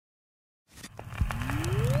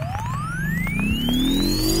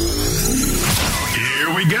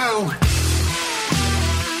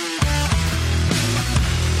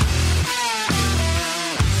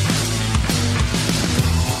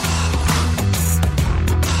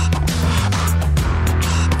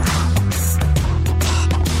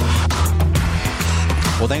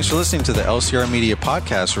thanks for listening to the LCR Media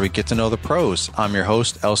Podcast, where we get to know the pros. I'm your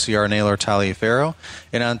host, LCR Naylor Taliaferro.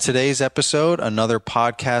 And on today's episode, another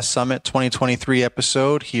Podcast Summit 2023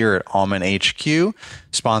 episode here at Allman HQ,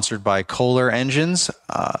 sponsored by Kohler Engines.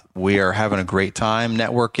 We are having a great time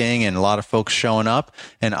networking and a lot of folks showing up.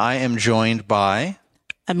 And I am joined by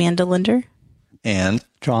Amanda Linder and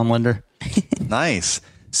John Linder. Nice.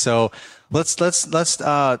 So let's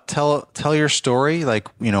tell your story, like,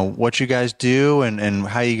 you know, what you guys do and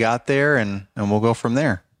how you got there, and we'll go from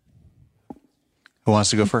there. Who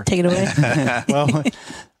wants to go first? Take it away.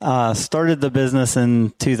 Well, started the business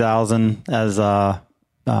in 2000 as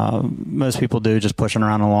most people do, just pushing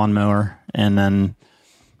around a lawnmower. And then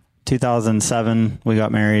 2007, we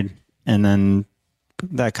got married. And then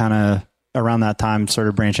that kind of around that time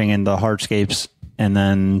started branching into hardscapes. And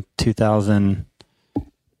then 2000.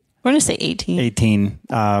 We're going to say 18.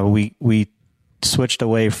 We switched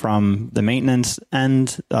away from the maintenance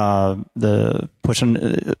end, the pushing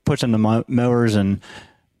the mowers, and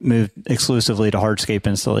moved exclusively to hardscape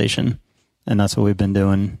installation. And that's what we've been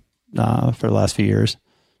doing for the last few years.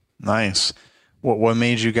 Nice. What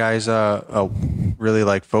made you guys really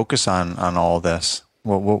like focus on all this?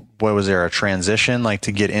 What was there a transition like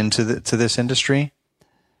to get into this industry?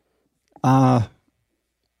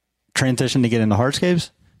 Transition to get into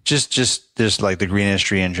hardscapes? Just like the green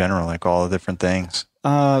industry in general, like all the different things.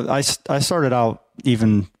 I started out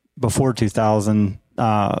even before 2000.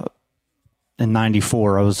 In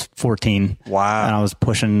 94, I was 14. Wow. And I was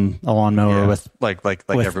pushing a lawnmower with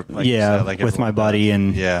my buddy,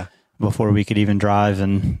 and before we could even drive.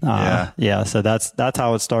 And so that's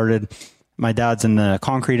how it started. My dad's in the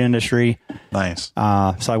concrete industry. Nice.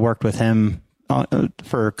 So I worked with him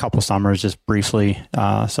for a couple summers, just briefly.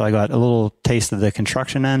 So I got a little taste of the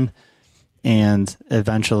construction end, and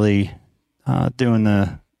eventually doing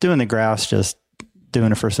the grass, just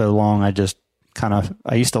doing it for so long, I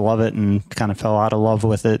used to love it and kind of fell out of love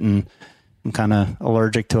with it, and I'm kind of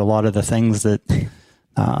allergic to a lot of the things that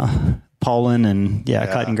pollen and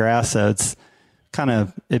cutting grass. So it's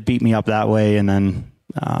it beat me up that way. And then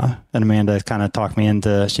and Amanda kind of talked me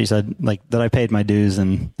into, she said, like, that I paid my dues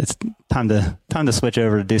and it's time to switch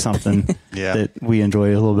over to do something that we enjoy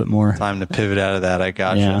a little bit more. Time to pivot out of that. I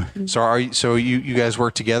gotcha. Yeah. So you guys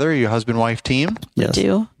work together? Are you a husband-wife team? Yes. We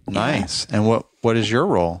do. Nice. Yeah. And what is your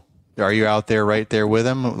role? Are you out there right there with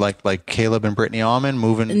him, like Caleb and Brittany Allman,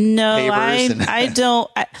 moving? No, pavers I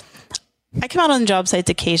don't. I come out on job sites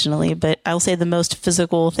occasionally, but I'll say the most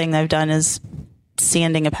physical thing I've done is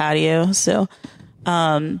sanding a patio. So,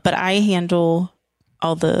 but I handle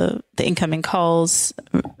all the incoming calls,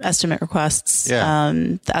 estimate requests,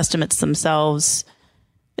 the estimates themselves,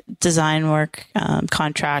 design work,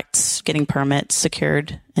 contracts, getting permits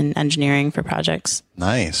secured, and engineering for projects.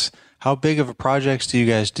 Nice. How big of a projects do you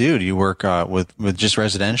guys do? Do you work with just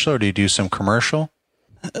residential, or do you do some commercial?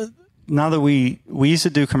 Now that we used to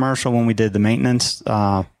do commercial when we did the maintenance,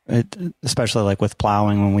 especially like with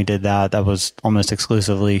plowing, when we did that was almost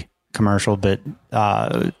exclusively commercial. But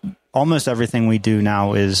almost everything we do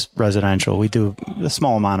now is residential. We do a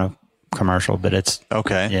small amount of commercial, but it's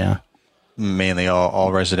okay. Yeah, mainly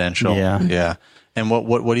all residential. Yeah. And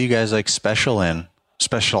what do you guys like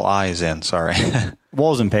specialize in? Sorry.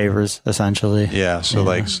 Walls and pavers, essentially. Yeah. So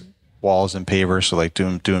like walls and pavers. So like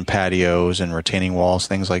doing patios and retaining walls,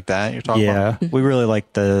 things like that you're talking about? Yeah. We really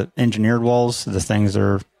like the engineered walls, the things that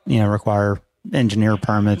are, require engineer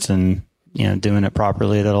permits and, doing it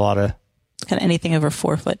properly, that a lot of kind of anything over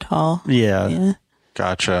 4 foot tall. Yeah.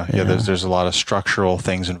 Gotcha. Yeah. There's a lot of structural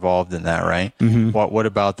things involved in that, right? Mm-hmm. What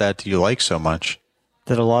about that do you like so much?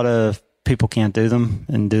 That a lot of people can't do them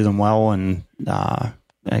and do them well. And,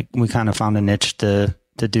 we kind of found a niche to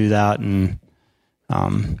do that. And,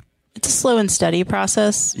 it's a slow and steady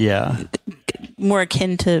process. Yeah. More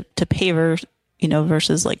akin to pavers,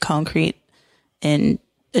 versus like concrete. And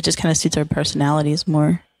it just kind of suits our personalities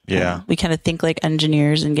more. Yeah. We kind of think like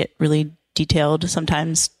engineers and get really detailed,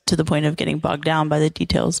 sometimes to the point of getting bogged down by the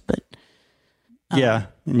details. But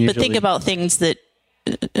but think about things that,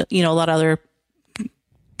 a lot of other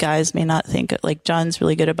guys may not think. Like John's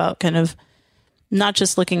really good about kind of not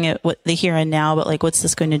just looking at what the here and now, but like, what's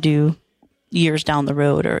this going to do years down the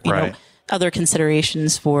road, or, you know, other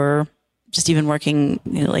considerations for just even working,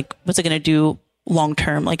 like what's it going to do long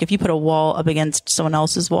term? Like if you put a wall up against someone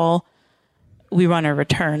else's wall, we run a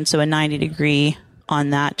return. So a 90-degree on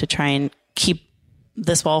that to try and keep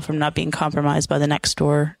this wall from not being compromised by the next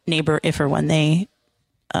door neighbor if or when they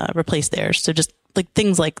replace theirs. So just like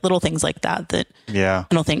little things like that I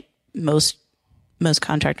don't think most most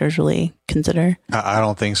contractors really consider. I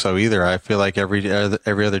don't think so either. I feel like every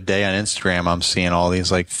other day on Instagram, I'm seeing all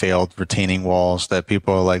these like failed retaining walls that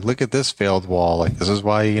people are like, look at this failed wall. Like, this is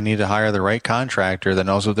why you need to hire the right contractor that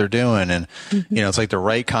knows what they're doing. And, it's like the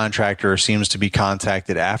right contractor seems to be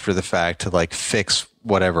contacted after the fact to like fix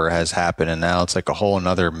whatever has happened. And now it's like a whole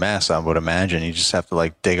another mess, I would imagine. You just have to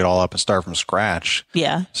like dig it all up and start from scratch.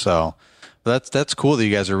 Yeah. So that's cool that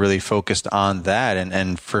you guys are really focused on that.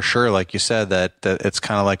 And for sure, like you said, that it's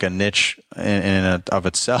kind of like a niche in and of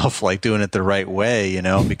itself, like doing it the right way,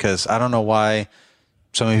 because I don't know why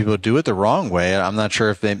so many people do it the wrong way. I'm not sure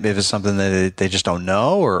if it's something that they just don't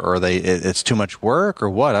know or it's too much work or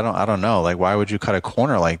what. I don't know. Like, why would you cut a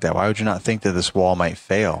corner like that? Why would you not think that this wall might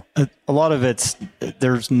fail? A lot of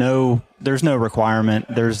there's no requirement.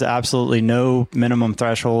 There's absolutely no minimum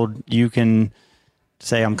threshold. You can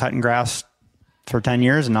say I'm cutting grass for 10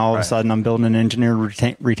 years and all of a sudden I'm building an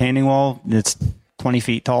engineered retaining wall. It's 20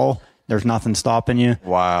 feet tall. There's nothing stopping you.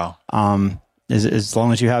 Wow. As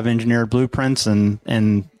long as you have engineered blueprints and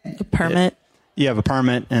a permit. You have a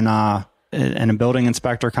permit and a building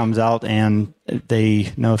inspector comes out and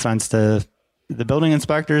they, no offense to the building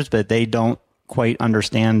inspectors, but they don't quite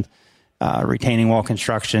understand retaining wall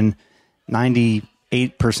construction. 98%,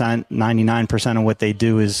 99% of what they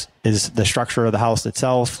do is the structure of the house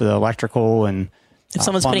itself, the electrical and if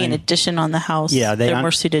someone's plumbing. Putting an addition on the house, yeah, they're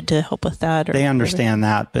more suited to help with that. They understand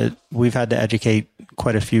that, but we've had to educate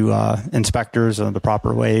quite a few inspectors on the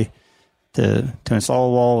proper way to install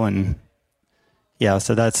a wall. And yeah,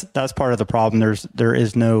 so that's part of the problem. There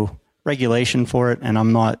is no regulation for it. And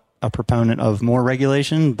I'm not a proponent of more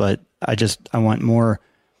regulation, but I want more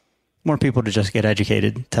people to just get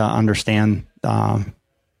educated to understand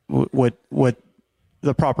what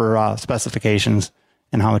the proper specifications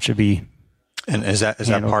and how it should be. And is that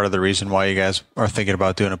part of the reason why you guys are thinking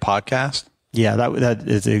about doing a podcast? Yeah, that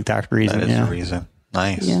is the exact reason. That is the reason.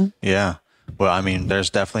 Nice. Yeah. Well, I mean,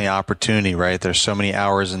 there's definitely opportunity, right? There's so many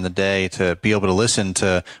hours in the day to be able to listen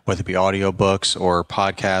to, whether it be audiobooks or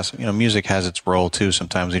podcasts. Music has its role too.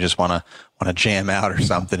 Sometimes you just want to jam out or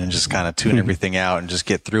something and just kind of tune everything out and just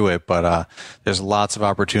get through it. But there's lots of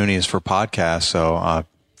opportunities for podcasts. So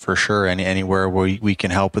for sure, anywhere where we can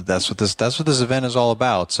help with that's what this event is all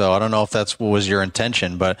about. So I don't know if that's what was your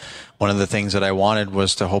intention, but one of the things that I wanted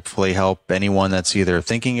was to hopefully help anyone that's either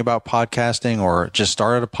thinking about podcasting or just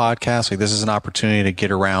started a podcast. Like, this is an opportunity to get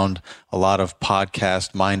around a lot of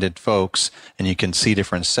podcast minded folks, and you can see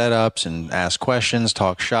different setups and ask questions,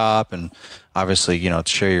 talk shop, and obviously,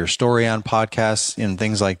 share your story on podcasts and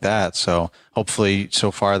things like that. So hopefully so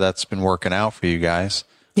far that's been working out for you guys.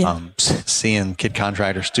 Yeah. Seeing Kid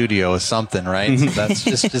Contractor Studio is something, right? So that's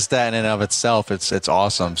just that in and of itself. It's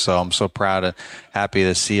awesome. So I'm so proud and happy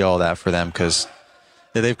to see all that for them because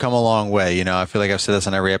they've come a long way. I feel like I've said this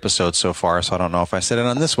on every episode so far, so I don't know if I said it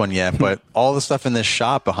on this one yet, but all the stuff in this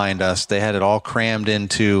shop behind us, they had it all crammed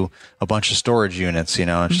into a bunch of storage units.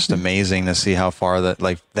 It's just amazing to see how far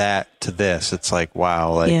that to this. It's like,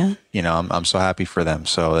 wow, I'm so happy for them.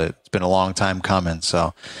 So it's been a long time coming.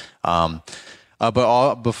 So,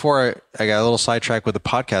 before I got a little sidetracked with the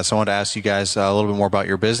podcast, I wanted to ask you guys a little bit more about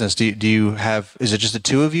your business. Do you have? Is it just the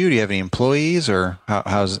two of you? Do you have any employees, or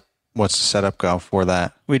what's the setup go for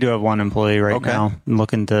that? We do have one employee right now. I'm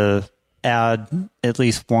looking to add at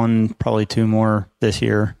least one, probably two more this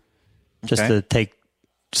year, just to take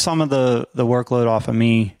some of the workload off of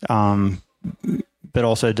me, but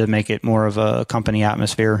also to make it more of a company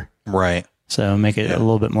atmosphere. Right. So make it a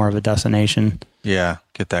little bit more of a destination. Yeah,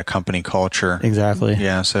 get that company culture. Exactly.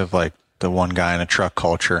 Yeah, instead of like the one guy in a truck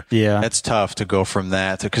culture. Yeah. It's tough to go from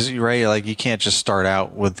that because you're right, like you can't just start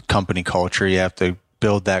out with company culture. You have to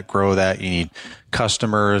build that, grow that. You need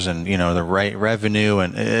customers and, the right revenue,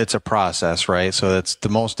 and it's a process, right? So that's the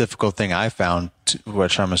most difficult thing I found,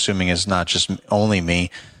 which I'm assuming is not just only me,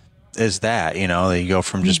 is that, you go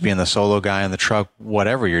from just being the solo guy in the truck,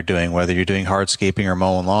 whatever you're doing, whether you're doing hardscaping or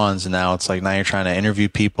mowing lawns. And now it's like, now you're trying to interview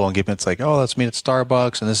people and it's like, oh, let's meet at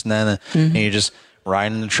Starbucks and this and that. And you're just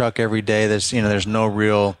riding in the truck every day. There's no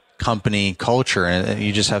real company culture, and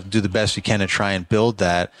you just have to do the best you can to try and build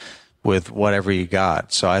that with whatever you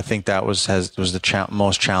got. So I think that was the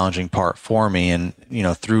most challenging part for me. And,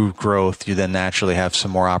 through growth, you then naturally have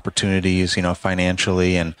some more opportunities,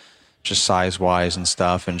 financially and just size wise and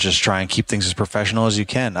stuff, and just try and keep things as professional as you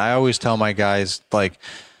can. I always tell my guys, like,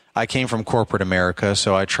 I came from corporate America,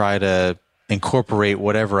 so I try to incorporate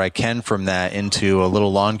whatever I can from that into a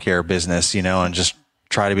little lawn care business, and just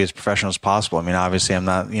try to be as professional as possible. I mean, obviously I'm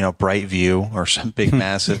not, Brightview or some big,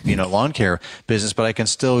 massive, lawn care business, but I can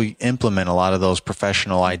still implement a lot of those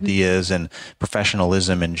professional ideas and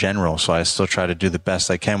professionalism in general. So I still try to do the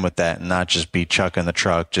best I can with that and not just be Chuck in the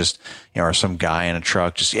truck, just, or some guy in a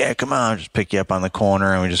truck, just, yeah, come on, just pick you up on the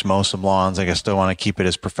corner and we just mow some lawns. Like I still want to keep it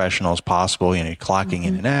as professional as possible. You're clocking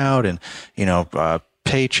in and out and,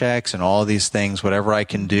 paychecks and all these things, whatever I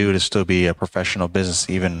can do to still be a professional business,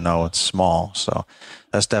 even though it's small. So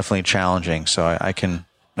that's definitely challenging. So I can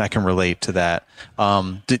relate to that.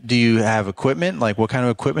 Do you have equipment? Like what kind of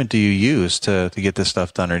equipment do you use to get this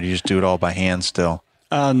stuff done, or do you just do it all by hand still?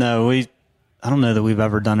 No, I don't know that we've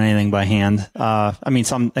ever done anything by hand.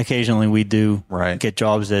 Occasionally we do get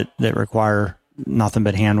jobs that require nothing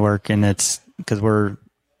but handwork, and it's because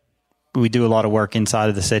we do a lot of work inside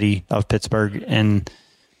of the city of Pittsburgh, and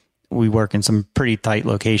we work in some pretty tight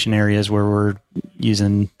location areas where we're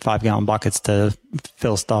using 5-gallon buckets to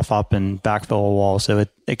fill stuff up and backfill a wall. So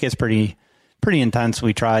it gets pretty intense.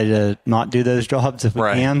 We try to not do those jobs if we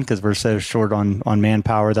can, because we're so short on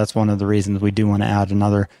manpower. That's one of the reasons we do want to add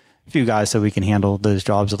another few guys so we can handle those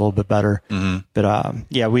jobs a little bit better. Mm-hmm. But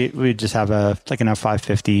we just have an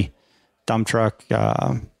F550 dump truck,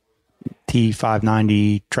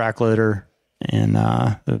 T590 track loader, and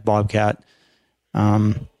the Bobcat.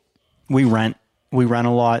 We rent a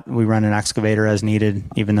lot. We rent an excavator as needed,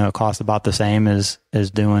 even though it costs about the same as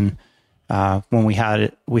doing when we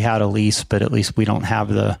had a lease, but at least we don't have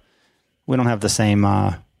the same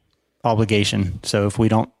obligation. So if we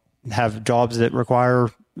don't have jobs that require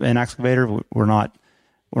an excavator, we're not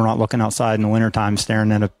looking outside in the wintertime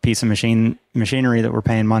staring at a piece of machinery that we're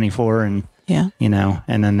paying money for, and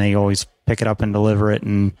and then they always pick it up and deliver it,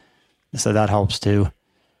 and so that helps too.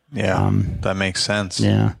 Yeah, that makes sense.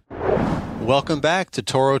 Yeah. Welcome back to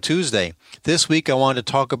Toro Tuesday. This week I wanted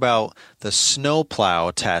to talk about the snowplow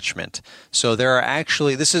attachment. So there are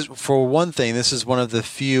actually, this is one of the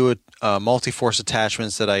few multi-force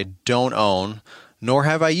attachments that I don't own, nor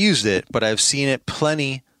have I used it, but I've seen it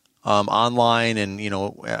plenty online and,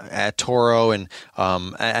 at Toro and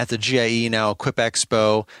at the GIE now, Equip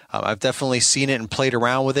Expo. I've definitely seen it and played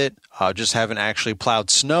around with it. Just haven't actually plowed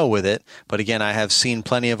snow with it. But again, I have seen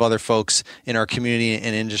plenty of other folks in our community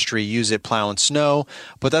and industry use it plowing snow.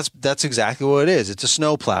 But that's exactly what it is. It's a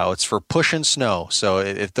snow plow. It's for pushing snow. So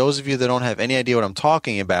if those of you that don't have any idea what I'm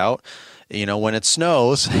talking about, when it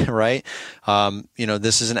snows, right?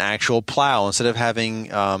 This is an actual plow. Instead of having,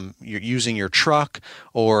 you're using your truck,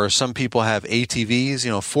 or some people have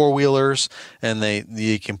ATVs, four-wheelers, and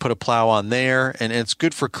you can put a plow on there, and it's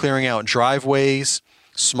good for clearing out driveways,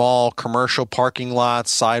 small commercial parking lots,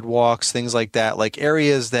 sidewalks, things like that, like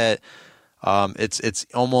areas that it's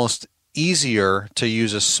almost easier to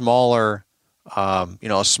use a smaller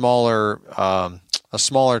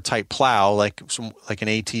type plow, like an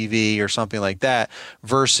ATV or something like that,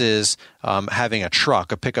 versus having a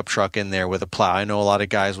pickup truck in there with a plow. I know a lot of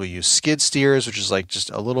guys will use skid steers, which is like just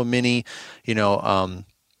a little mini,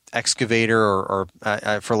 excavator, or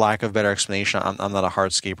for lack of a better explanation, I'm not a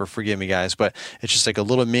hardscaper, forgive me guys, but it's just like a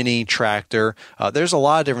little mini tractor. There's a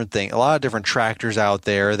lot of different things, a lot of different tractors out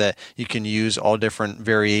there that you can use, all different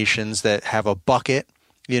variations that have a bucket,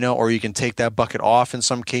 or you can take that bucket off in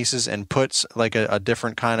some cases and put like a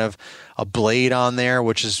different kind of a blade on there,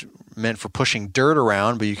 which is meant for pushing dirt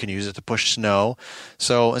around, but you can use it to push snow.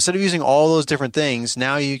 So instead of using all those different things,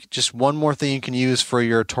 now just one more thing you can use for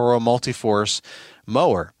your Toro Multiforce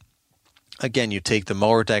mower. Again, you take the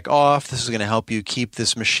mower deck off. This is going to help you keep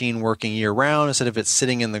this machine working year round instead of it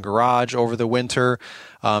sitting in the garage over the winter.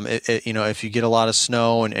 If you get a lot of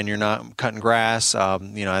snow and you're not cutting grass,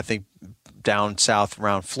 I think down south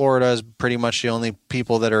around Florida is pretty much the only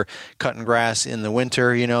people that are cutting grass in the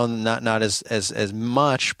winter, not as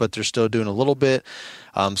much, but they're still doing a little bit.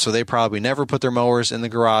 So they probably never put their mowers in the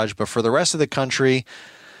garage. But for the rest of the country,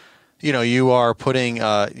 you are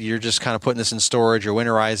you're just kind of putting this in storage, you're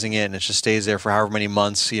winterizing it, and it just stays there for however many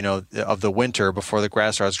months, of the winter before the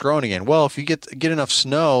grass starts growing again. Well, if you get enough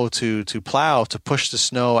snow to plow, to push the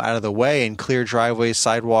snow out of the way and clear driveways,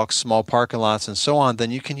 sidewalks, small parking lots, and so on, then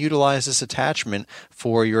you can utilize this attachment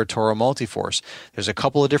for your Toro Multiforce. There's a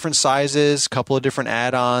couple of different sizes, couple of different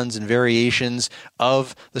add-ons and variations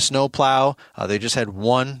of the snow plow. They just had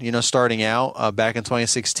one, starting out back in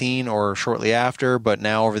 2016 or shortly after, but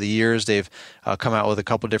now over the years, they've come out with a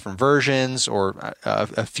couple different versions, or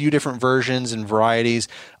a few different versions and varieties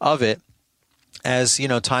of it. as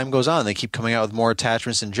time goes on, they keep coming out with more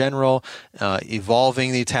attachments in general,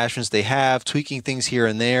 evolving the attachments they have, tweaking things here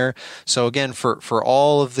and there. So again, for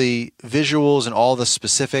all of the visuals and all the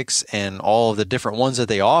specifics and all of the different ones that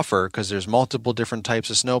they offer, because there's multiple different types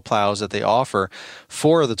of snow plows that they offer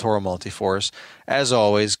for the Toro Multiforce, as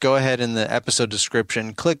always, go ahead in the episode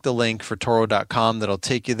description, click the link for Toro.com. That'll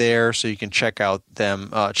take you there so you can check out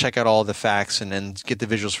all the facts and get the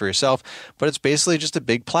visuals for yourself. But it's basically just a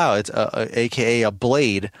big plow. It's aka a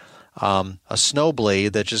blade, a snow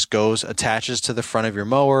blade that just attaches to the front of your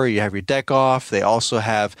mower. You have your deck off. They also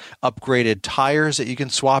have upgraded tires that you can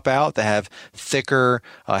swap out that have thicker,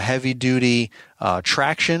 heavy duty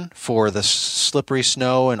traction for the slippery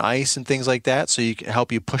snow and ice and things like that, so you can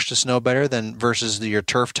help you push the snow better than versus your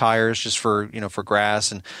turf tires, just for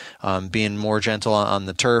grass and being more gentle on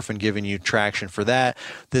the turf and giving you traction for that.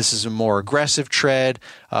 This is a more aggressive tread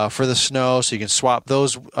for the snow, so you can swap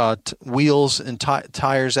those wheels and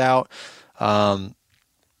tires out, or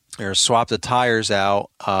swap the tires out.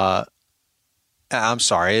 I'm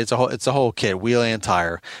sorry, it's a whole kit, wheel and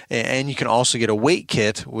tire. And you can also get a weight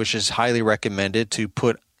kit, which is highly recommended to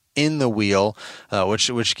put in the wheel,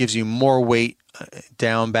 which gives you more weight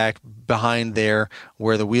down back behind there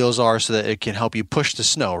where the wheels are, so that it can help you push the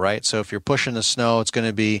snow, right? So if you're pushing the snow, it's going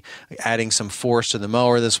to be adding some force to the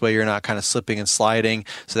mower. This way you're not kind of slipping and sliding.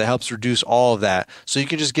 So that helps reduce all of that. So you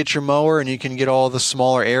can just get your mower and you can get all the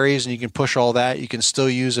smaller areas and you can push all that. You can still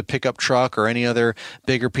use a pickup truck or any other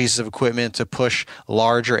bigger pieces of equipment to push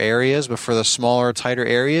larger areas. But for the smaller, tighter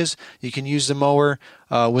areas, you can use the mower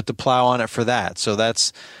with the plow on it for that. So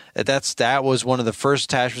that was one of the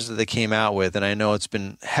first attachments that they came out with, and I know it's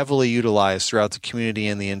been heavily utilized throughout the community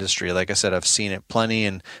and the industry. Like I said, I've seen it plenty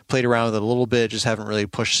and played around with it a little bit, just haven't really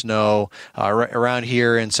pushed snow. Around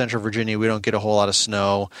here in Central Virginia, we don't get a whole lot of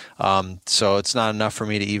snow, so it's not enough for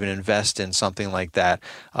me to even invest in something like that.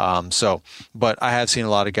 But I have seen a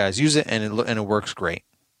lot of guys use it, and it works great.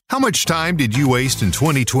 How much time did you waste in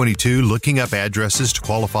 2022 looking up addresses to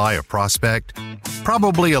qualify a prospect?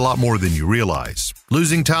 Probably a lot more than you realize.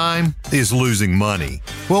 Losing time is losing money.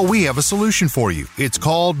 Well, we have a solution for you. It's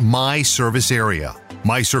called My Service Area.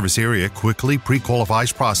 My Service Area quickly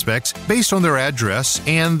pre-qualifies prospects based on their address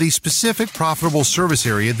and the specific profitable service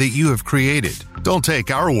area that you have created. Don't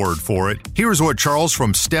take our word for it. Here's what Charles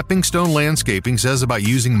from Stepping Stone Landscaping says about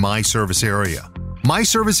using My Service Area. My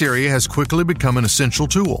Service Area has quickly become an essential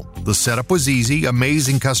tool. The setup was easy,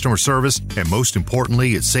 amazing customer service, and most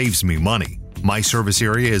importantly, it saves me money. My Service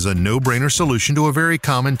Area is a no-brainer solution to a very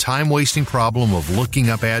common time-wasting problem of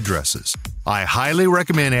looking up addresses. I highly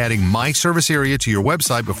recommend adding My Service Area to your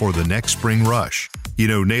website before the next spring rush. You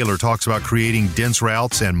know, Naylor talks about creating dense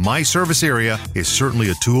routes, and My Service Area is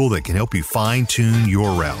certainly a tool that can help you fine-tune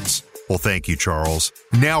your routes. Well, thank you, Charles.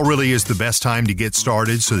 Now really is the best time to get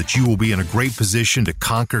started so that you will be in a great position to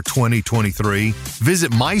conquer 2023.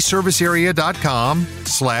 Visit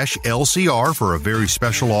myservicearea.com/LCR for a very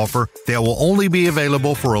special offer that will only be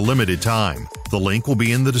available for a limited time. The link will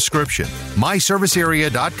be in the description.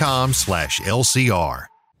 myservicearea.com/LCR.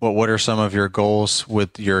 Well, what are some of your goals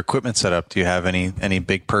with your equipment setup? Do you have any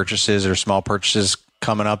big purchases or small purchases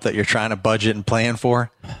coming up that you're trying to budget and plan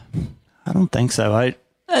for? I don't think so.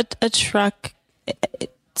 A truck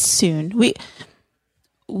soon.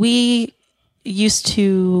 We used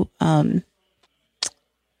to have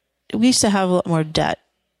a lot more debt,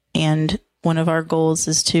 and one of our goals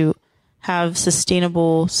is to have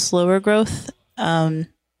sustainable, slower growth. So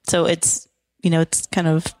it's kind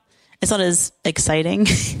of, it's not as exciting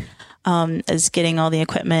as getting all the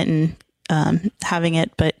equipment and having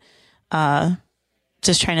it, but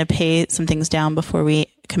just trying to pay some things down before we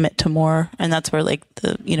commit to more. And that's where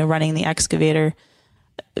running the excavator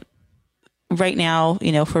right now,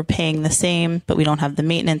 if we're paying the same, but we don't have the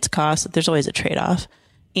maintenance costs, there's always a trade-off.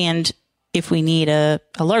 And if we need a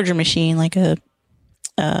larger machine, like a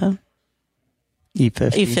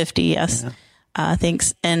E50, yes. Yeah.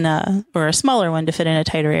 Thanks. And, or a smaller one to fit in a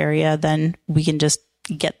tighter area, then we can just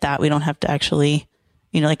get that. We don't have to actually,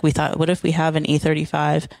 like we thought, what if we have an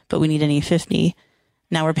E35, but we need an E50?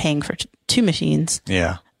 Now we're paying for two machines.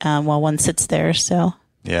 Yeah. While one sits there. So.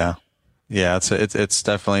 Yeah. Yeah. It's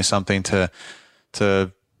definitely something to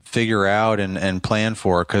figure out and plan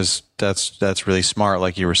for, because that's really smart.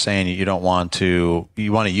 Like you were saying, you want to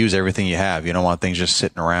use everything you have. You don't want things just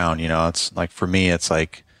sitting around. It's like, for me, it's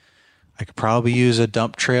like, I could probably use a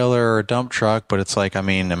dump trailer or a dump truck, but it's like, I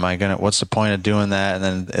mean, what's the point of doing that? And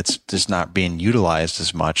then it's just not being utilized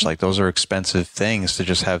as much. Like those are expensive things to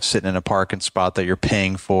just have sitting in a parking spot that you're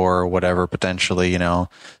paying for or whatever, potentially,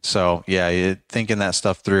 So yeah, thinking that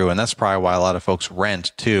stuff through. And that's probably why a lot of folks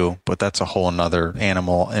rent too, but that's a whole nother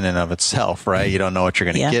animal in and of itself, right? You don't know what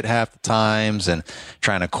you're going to get half the times, and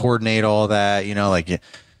trying to coordinate all that,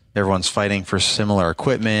 everyone's fighting for similar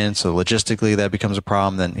equipment. So logistically that becomes a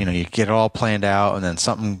problem. Then, you get it all planned out and then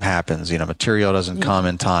something happens, material doesn't come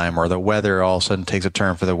in time, or the weather all of a sudden takes a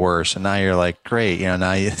turn for the worse. And now you're like, great,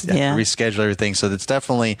 now you have to reschedule everything. So it's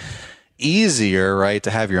definitely easier, right,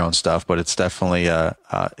 to have your own stuff, but it's definitely,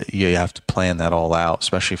 you have to plan that all out,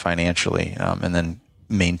 especially financially, and then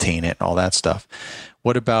maintain it and all that stuff.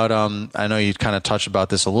 What about, I know you kind of touched about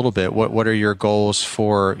this a little bit. What are your goals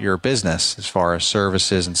for your business as far as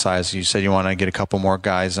services and size? You said you want to get a couple more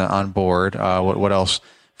guys on board. What else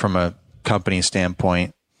from a company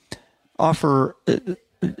standpoint?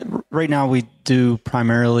 Right now we do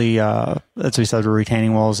primarily, as we said,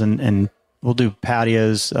 retaining walls and we'll do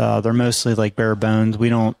patios. They're mostly like bare bones. We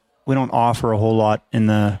don't offer a whole lot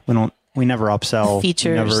we never upsell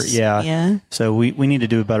features. So we need to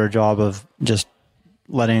do a better job of just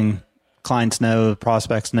letting clients know,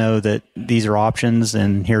 prospects know that these are options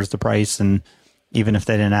and here's the price. And even if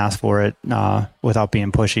they didn't ask for it, without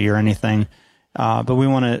being pushy or anything. But we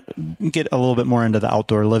want to get a little bit more into the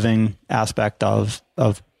outdoor living aspect of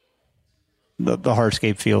the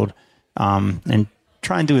hardscape field, and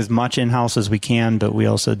try and do as much in-house as we can. But we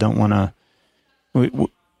also don't want to,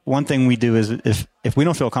 one thing we do is if we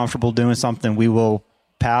don't feel comfortable doing something, we will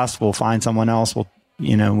pass, we'll find someone else.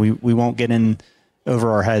 We won't get in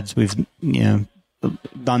over our heads. We've,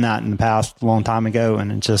 done that in the past a long time ago,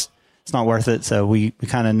 and it's not worth it. So we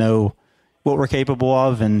kind of know what we're capable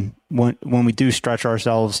of. And when we do stretch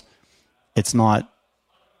ourselves, we're not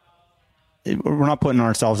putting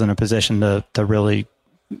ourselves in a position to really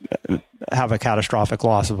have a catastrophic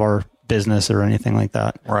loss of our business or anything like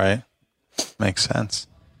that. Right. Makes sense.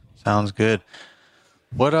 Sounds good.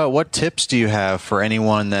 What tips do you have for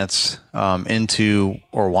anyone that's into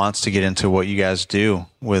or wants to get into what you guys do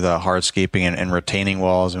with hardscaping and retaining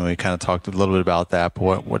walls? And we kind of talked a little bit about that,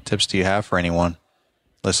 but what tips do you have for anyone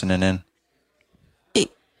listening in?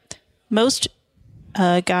 Most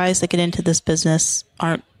guys that get into this business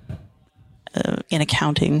aren't in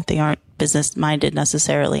accounting. They aren't business minded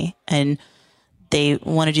necessarily, and they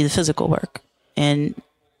want to do the physical work. And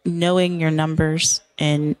knowing your numbers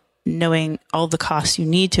and knowing all the costs you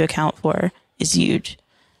need to account for is huge.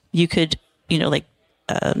 You could, when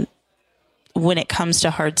it comes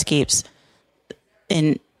to hardscapes,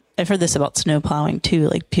 and I've heard this about snow plowing too,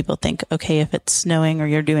 like people think, okay, if it's snowing or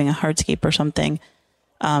you're doing a hardscape or something,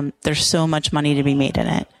 there's so much money to be made in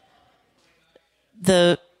it.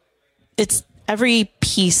 It's every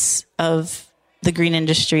piece of the green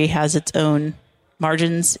industry has its own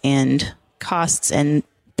margins and costs and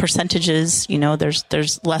percentages.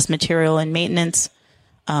 There's less material and maintenance,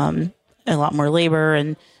 a lot more labor.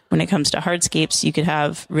 And when it comes to hardscapes, you could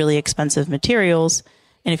have really expensive materials.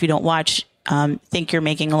 And if you don't watch, think you're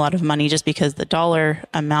making a lot of money just because the dollar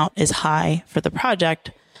amount is high for the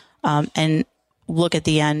project, and look at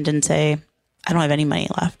the end and say, I don't have any money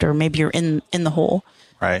left, or maybe you're in the hole.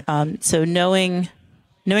 Right. So knowing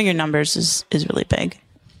your numbers is really big.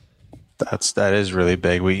 That is really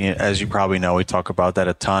big. We, as you probably know, we talk about that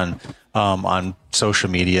a ton on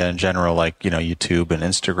social media in general, like, YouTube and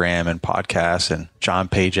Instagram and podcasts. And John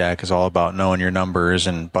Pajak is all about knowing your numbers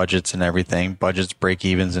and budgets and everything. Budgets, break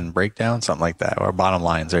evens, and breakdowns, something like that. Or bottom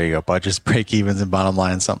lines. There you go. Budgets, break evens, and bottom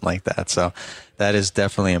lines, something like that. So that is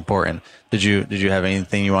definitely important. Did you have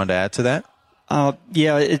anything you wanted to add to that?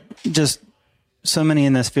 It just so many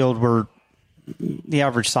in this field were. The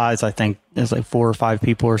average size, I think, is like 4 or 5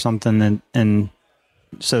 people or something. And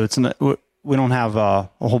so we don't have a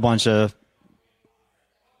whole bunch of,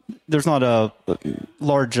 there's not a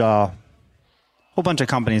large, whole bunch of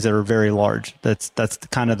companies that are very large. That's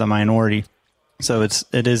kind of the minority. So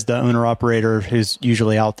it is the owner operator who's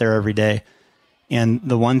usually out there every day. And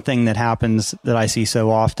the one thing that happens that I see so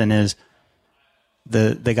often is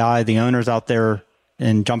the owner's out there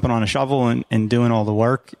and jumping on a shovel and doing all the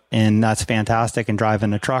work. And that's fantastic, and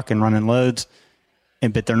driving a truck and running loads.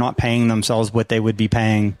 But they're not paying themselves what they would be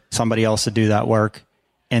paying somebody else to do that work.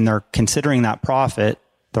 And they're considering that profit.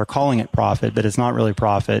 They're calling it profit, but it's not really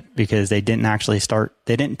profit because they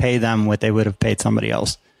didn't pay them what they would have paid somebody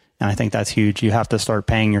else. And I think that's huge. You have to start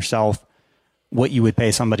paying yourself what you would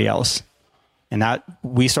pay somebody else. And that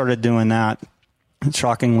we started doing that,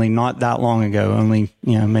 shockingly, not that long ago, only,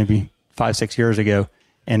 maybe 5-6 years ago.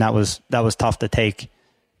 And that was tough to take,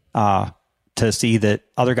 to see that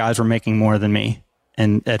other guys were making more than me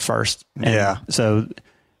and at first. And so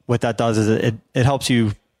what that does is it helps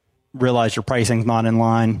you realize your pricing's not in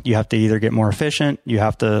line. You have to either get more efficient, you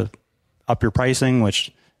have to up your pricing,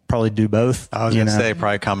 which probably do both. I was going to say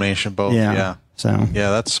probably a combination of both. Yeah. So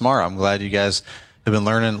that's smart. I'm glad you guys have been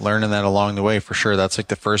learning that along the way for sure. That's like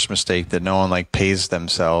the first mistake, that no one like pays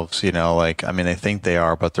themselves, like, I mean, they think they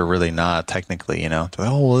are, but they're really not technically, oh,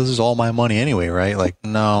 well, this is all my money anyway. Right. Like,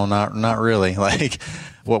 no, not really. Like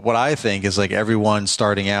what I think is like everyone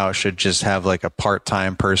starting out should just have like a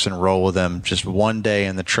part-time person roll with them just one day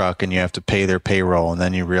in the truck, and you have to pay their payroll. And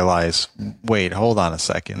then you realize, wait, hold on a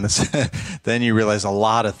second. Then you realize a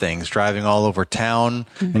lot of things driving all over town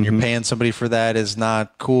and you're paying somebody for that is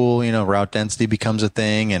not cool. Route density becomes a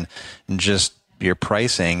thing, and just your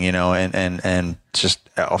pricing, and just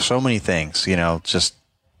so many things, just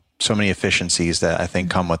so many efficiencies that I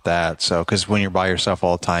think come with that. So, because when you're by yourself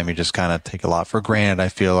all the time, you just kind of take a lot for granted, I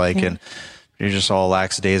feel like, and you're just all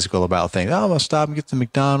lackadaisical about things. Oh, I'm gonna stop and get to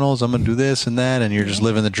McDonald's. I'm gonna do this and that, and you're just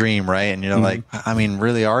living the dream, right? And you're like, I mean,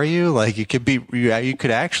 really, are you? Like, you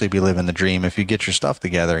could actually be living the dream if you get your stuff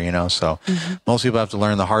together, So most people have to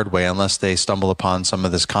learn the hard way, unless they stumble upon some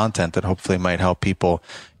of this content that hopefully might help people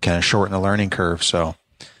kind of shorten the learning curve. So.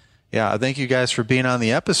 Yeah, thank you guys for being on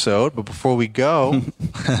the episode. But before we go,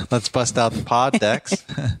 let's bust out the pod decks.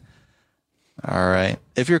 All right.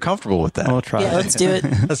 If you're comfortable with that. We'll try. Yeah, let's do it.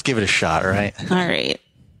 Let's give it a shot, right? All right.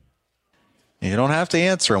 You don't have to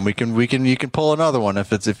answer them. You can pull another one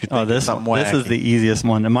if you think it's something wacky. This is the easiest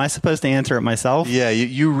one. Am I supposed to answer it myself? Yeah,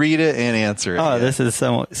 you read it and answer it. Oh, this is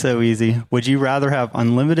so easy. Would you rather have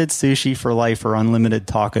unlimited sushi for life or unlimited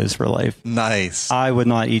tacos for life? Nice. I would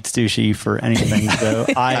not eat sushi for anything, so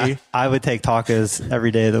I would take tacos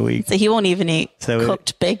every day of the week. So he won't even eat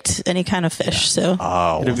cooked, baked, any kind of fish. So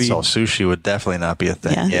so sushi would definitely not be a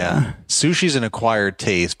thing. Yeah. Sushi's an acquired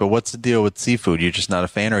taste, but what's the deal with seafood? You're just not a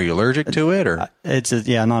fan, or are you allergic to it? Or it's just,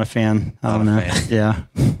 not a fan. I don't know. Yeah.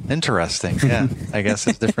 Interesting. Yeah. I guess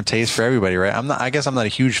it's different taste for everybody, right? I guess I'm not a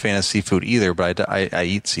huge fan of seafood either, but I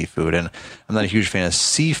eat seafood, and I'm not a huge fan of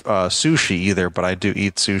sushi either, but I do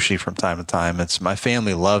eat sushi from time to time. My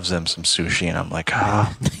family loves them some sushi, and I'm like,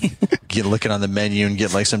 looking on the menu and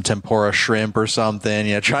get like some tempura shrimp or something.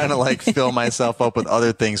 Yeah. Trying to like fill myself up with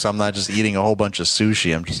other things, so I'm not just eating a whole bunch of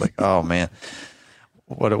sushi. I'm just like, oh man.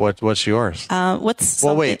 What's yours?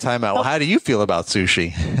 Wait, time out. Well, how do you feel about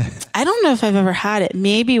sushi? I don't know if I've ever had it.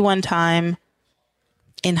 Maybe one time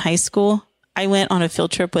in high school, I went on a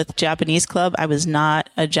field trip with Japanese club. I was not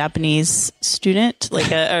a Japanese student,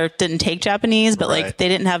 or didn't take Japanese, but like they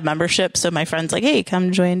didn't have membership. So my friend's like, hey,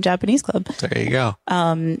 come join Japanese club. There you go.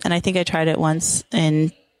 And I think I tried it once,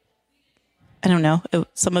 and I don't know.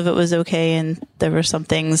 Some of it was okay, and there were some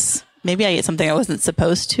things. Maybe I ate something I wasn't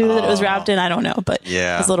supposed to that it was wrapped in. I don't know, but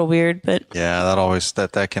it was a little weird. But yeah,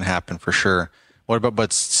 that can happen for sure. What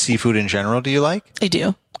about seafood in general? Do you like? I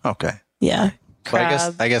do. Okay. Yeah.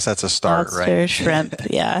 Crab, I guess that's a start, lobster, right? Shrimp.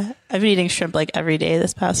 Yeah, I've been eating shrimp like every day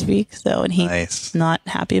this past week. So, and he's not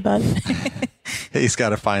happy about it. He's got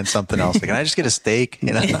to find something else. Like, can I just get a steak?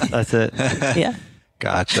 That's it. Yeah.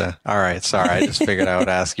 Gotcha. All right. Sorry, I just figured I would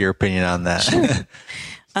ask your opinion on that. Sure.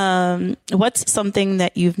 What's something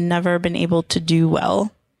that you've never been able to do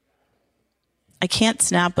well? I can't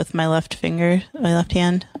snap with my left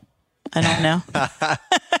hand. I don't know.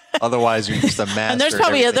 Otherwise, you're just a master. And there's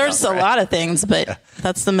probably a lot of things, but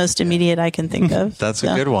that's the most immediate I can think of. That's a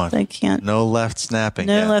good one. I can't. No left snapping.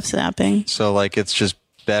 Left snapping. So like it's just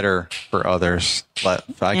better for others.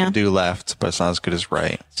 I can do left, but it's not as good as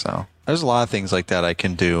right. So there's a lot of things like that I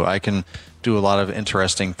can do. I can do a lot of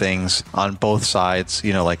interesting things on both sides,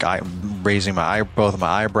 like raising both of my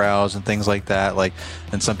eyebrows and things like that. Like,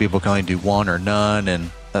 and some people can only do one or none,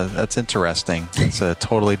 and that's interesting. It's a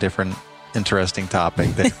totally different, interesting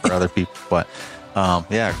topic than for other people. But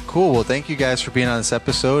yeah, cool. Well, thank you guys for being on this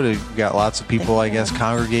episode. We've got lots of people, I guess,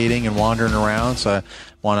 congregating and wandering around. So I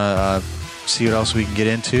want to see what else we can get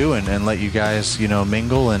into and let you guys,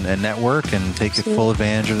 mingle and network and take full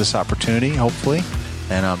advantage of this opportunity, hopefully.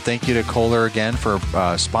 And thank you to Kohler again for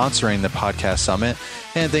sponsoring the Podcast Summit.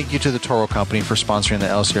 And thank you to the Toro Company for sponsoring the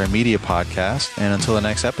LCR Media Podcast. And until the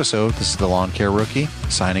next episode, this is the Lawn Care Rookie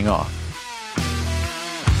signing off.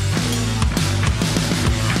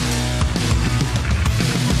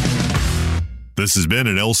 This has been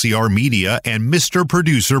an LCR Media and Mr.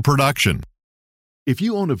 Producer production. If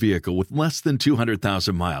you own a vehicle with less than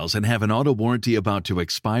 200,000 miles and have an auto warranty about to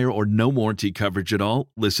expire or no warranty coverage at all,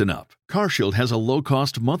 listen up. CarShield has a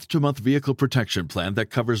low-cost month-to-month vehicle protection plan that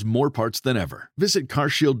covers more parts than ever. Visit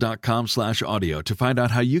carshield.com/audio to find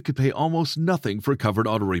out how you could pay almost nothing for covered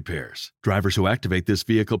auto repairs. Drivers who activate this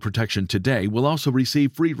vehicle protection today will also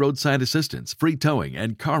receive free roadside assistance, free towing,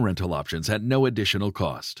 and car rental options at no additional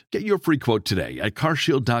cost. Get your free quote today at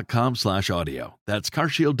carshield.com/audio. That's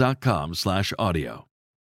carshield.com/audio.